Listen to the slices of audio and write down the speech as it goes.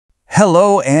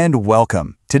Hello and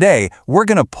welcome. Today, we're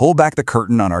going to pull back the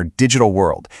curtain on our digital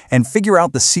world and figure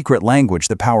out the secret language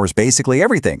that powers basically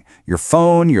everything. Your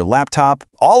phone, your laptop,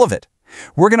 all of it.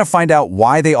 We're going to find out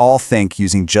why they all think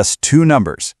using just two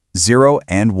numbers, 0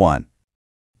 and 1.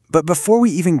 But before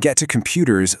we even get to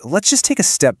computers, let's just take a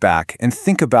step back and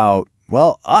think about,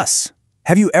 well, us.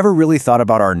 Have you ever really thought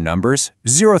about our numbers,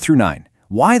 0 through 9?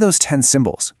 Why those 10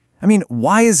 symbols? I mean,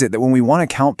 why is it that when we want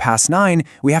to count past 9,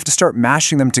 we have to start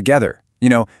mashing them together?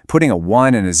 Putting a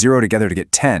 1 and a 0 together to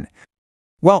get 10.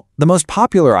 Well, the most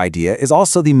popular idea is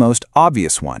also the most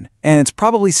obvious one, and it's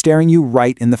probably staring you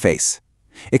right in the face.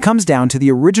 It comes down to the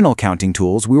original counting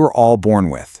tools we were all born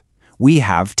with. We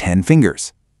have 10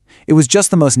 fingers. It was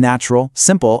just the most natural,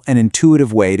 simple, and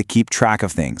intuitive way to keep track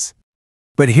of things.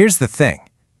 But here's the thing.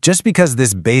 Just because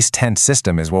this base 10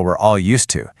 system is what we're all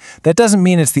used to, that doesn't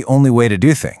mean it's the only way to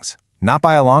do things. Not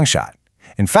by a long shot.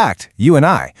 In fact, you and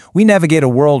I, we navigate a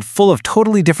world full of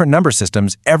totally different number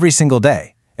systems every single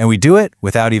day, and we do it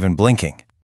without even blinking.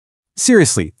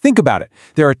 Seriously, think about it.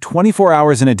 There are 24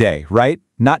 hours in a day, right?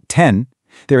 Not 10.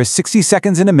 There are 60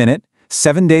 seconds in a minute,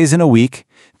 7 days in a week.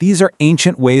 These are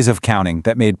ancient ways of counting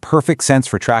that made perfect sense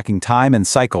for tracking time and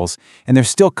cycles, and they're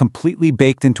still completely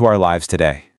baked into our lives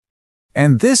today.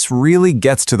 And this really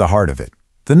gets to the heart of it.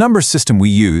 The number system we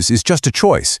use is just a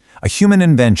choice, a human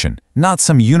invention, not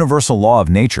some universal law of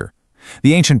nature.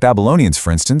 The ancient Babylonians,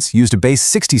 for instance, used a base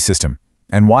 60 system.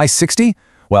 And why 60?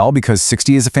 Well, because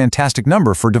 60 is a fantastic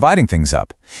number for dividing things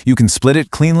up. You can split it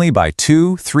cleanly by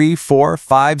 2, 3, 4,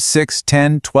 5, 6,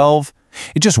 10, 12.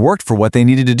 It just worked for what they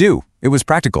needed to do. It was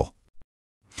practical.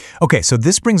 Okay, so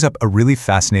this brings up a really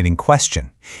fascinating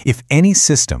question. If any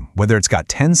system, whether it's got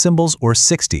 10 symbols or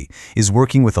 60, is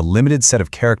working with a limited set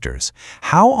of characters,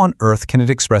 how on earth can it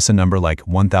express a number like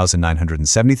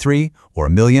 1,973, or a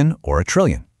million, or a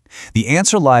trillion? The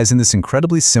answer lies in this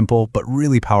incredibly simple but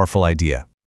really powerful idea.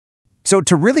 So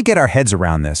to really get our heads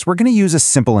around this, we're going to use a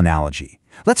simple analogy.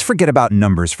 Let's forget about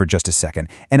numbers for just a second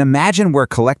and imagine we're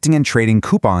collecting and trading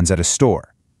coupons at a store.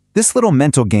 This little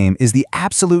mental game is the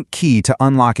absolute key to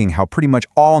unlocking how pretty much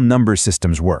all number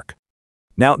systems work.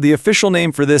 Now, the official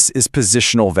name for this is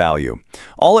positional value.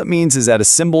 All it means is that a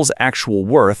symbol's actual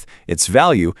worth, its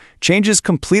value, changes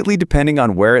completely depending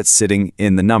on where it's sitting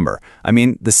in the number. I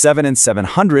mean, the 7 in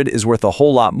 700 is worth a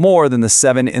whole lot more than the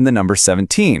 7 in the number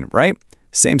 17, right?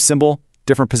 Same symbol,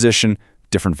 different position,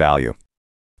 different value.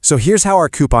 So here's how our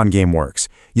coupon game works.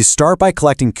 You start by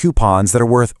collecting coupons that are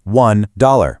worth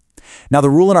 $1. Now, the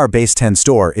rule in our base 10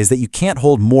 store is that you can't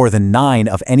hold more than 9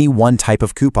 of any one type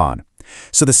of coupon.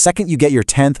 So the second you get your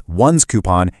 10th ones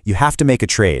coupon, you have to make a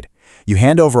trade. You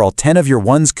hand over all 10 of your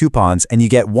ones coupons and you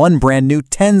get one brand new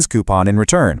tens coupon in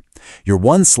return. Your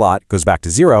one slot goes back to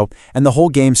 0 and the whole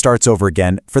game starts over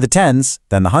again for the tens,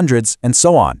 then the hundreds, and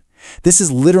so on. This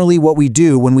is literally what we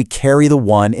do when we carry the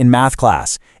 1 in math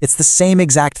class. It's the same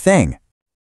exact thing.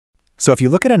 So if you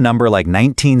look at a number like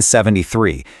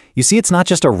 1973, you see it's not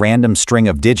just a random string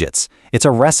of digits, it's a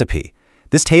recipe.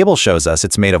 This table shows us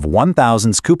it's made of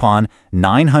 1,000s coupon,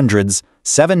 900s,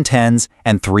 7 tens,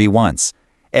 and 3 ones.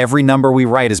 Every number we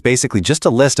write is basically just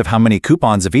a list of how many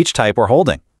coupons of each type we're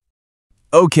holding.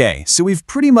 Okay, so we've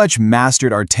pretty much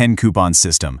mastered our 10 coupon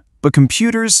system. But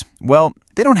computers, well,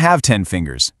 they don't have 10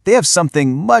 fingers. They have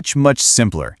something much, much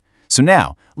simpler. So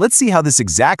now, let's see how this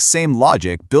exact same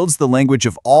logic builds the language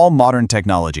of all modern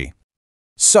technology.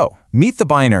 So, meet the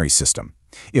binary system.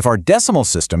 If our decimal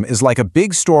system is like a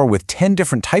big store with 10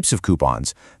 different types of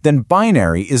coupons, then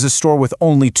binary is a store with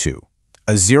only 2,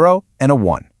 a 0 and a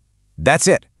 1. That's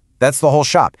it. That's the whole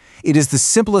shop. It is the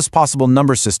simplest possible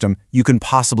number system you can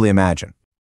possibly imagine.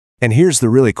 And here's the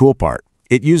really cool part.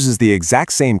 It uses the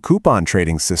exact same coupon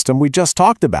trading system we just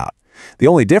talked about. The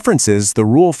only difference is the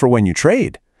rule for when you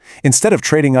trade. Instead of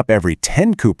trading up every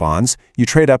 10 coupons, you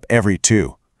trade up every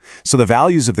 2. So the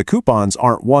values of the coupons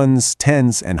aren't 1s,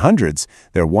 10s, and 100s.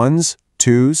 They're 1s,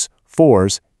 2s,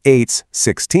 4s, 8s,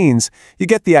 16s. You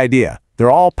get the idea. They're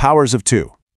all powers of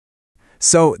 2.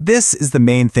 So this is the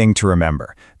main thing to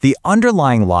remember. The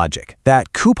underlying logic,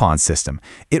 that coupon system,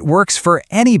 it works for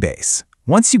any base.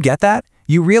 Once you get that,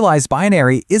 you realize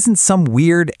binary isn't some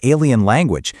weird alien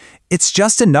language. It's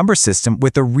just a number system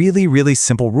with a really, really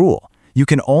simple rule. You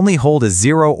can only hold a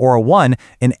 0 or a 1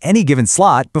 in any given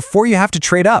slot before you have to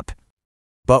trade up.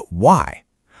 But why?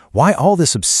 Why all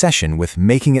this obsession with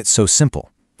making it so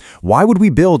simple? Why would we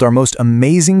build our most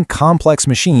amazing complex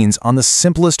machines on the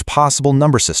simplest possible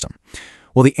number system?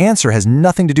 Well, the answer has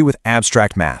nothing to do with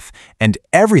abstract math and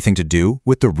everything to do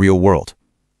with the real world.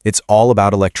 It's all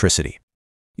about electricity.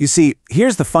 You see,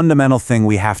 here's the fundamental thing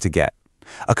we have to get.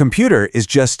 A computer is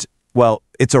just Well,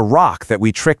 it's a rock that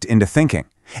we tricked into thinking.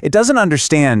 It doesn't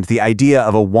understand the idea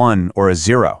of a 1 or a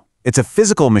 0. It's a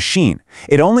physical machine.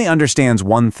 It only understands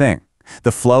one thing: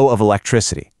 the flow of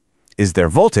electricity. Is there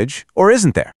voltage or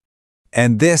isn't there?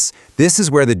 And this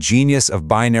is where the genius of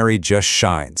binary just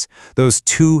shines. Those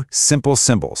two simple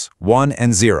symbols, 1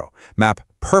 and 0, map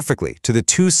perfectly to the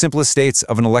two simplest states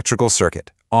of an electrical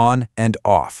circuit, on and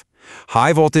off.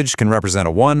 High voltage can represent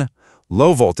a 1,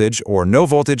 low voltage or no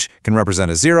voltage can represent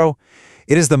a 0.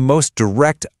 It is the most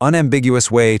direct,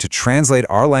 unambiguous way to translate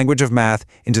our language of math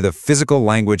into the physical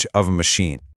language of a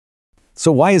machine.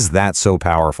 So why is that so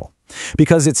powerful?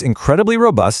 Because it's incredibly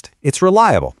robust, it's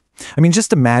reliable. I mean,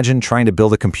 just imagine trying to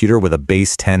build a computer with a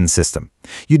base 10 system.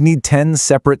 You'd need 10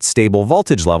 separate stable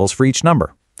voltage levels for each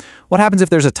number. What happens if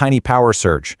there's a tiny power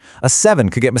surge? A 7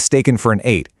 could get mistaken for an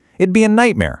 8. It'd be a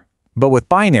nightmare. But with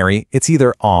binary, it's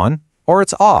either on or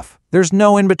it's off. There's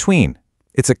no in between.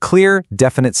 It's a clear,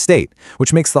 definite state,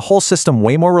 which makes the whole system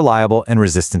way more reliable and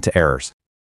resistant to errors.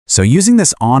 So using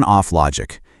this on-off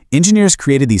logic, engineers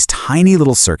created these tiny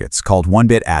little circuits called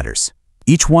 1-bit adders.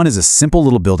 Each one is a simple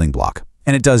little building block,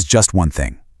 and it does just one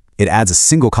thing. It adds a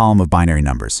single column of binary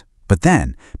numbers. But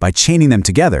then, by chaining them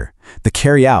together, the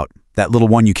carry-out, that little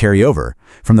one you carry over,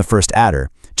 from the first adder,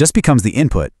 just becomes the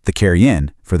input, the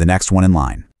carry-in, for the next one in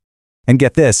line. And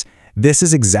get this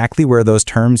is exactly where those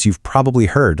terms you've probably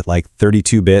heard, like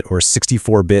 32-bit or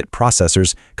 64-bit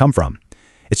processors, come from.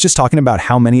 It's just talking about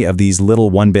how many of these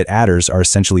little 1-bit adders are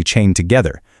essentially chained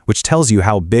together, which tells you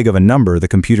how big of a number the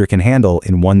computer can handle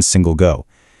in one single go.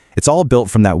 It's all built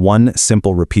from that one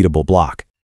simple repeatable block.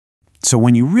 So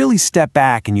when you really step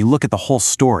back and you look at the whole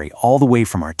story, all the way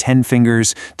from our 10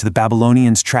 fingers to the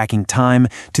Babylonians tracking time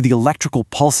to the electrical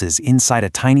pulses inside a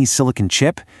tiny silicon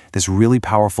chip, this really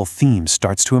powerful theme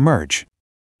starts to emerge.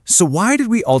 So why did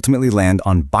we ultimately land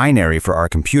on binary for our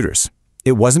computers?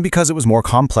 It wasn't because it was more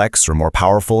complex or more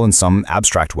powerful in some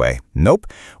abstract way. Nope,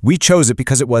 we chose it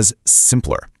because it was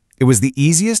simpler. It was the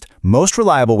easiest, most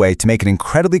reliable way to make an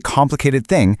incredibly complicated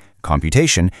thing,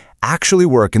 computation, actually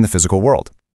work in the physical world.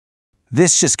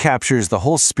 This just captures the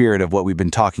whole spirit of what we've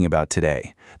been talking about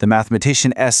today. The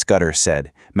mathematician S. Scudder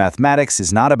said, "Mathematics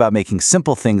is not about making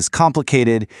simple things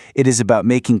complicated, it is about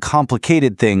making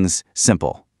complicated things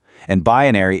simple." And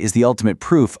binary is the ultimate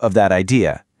proof of that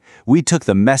idea. We took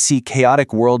the messy,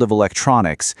 chaotic world of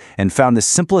electronics and found the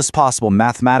simplest possible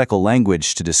mathematical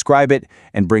language to describe it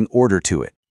and bring order to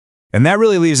it. And that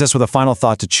really leaves us with a final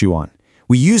thought to chew on.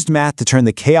 We used math to turn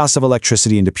the chaos of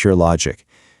electricity into pure logic.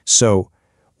 So,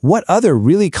 what other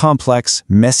really complex,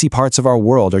 messy parts of our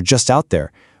world are just out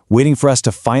there, waiting for us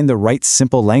to find the right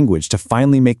simple language to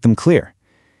finally make them clear?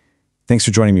 Thanks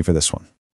for joining me for this one.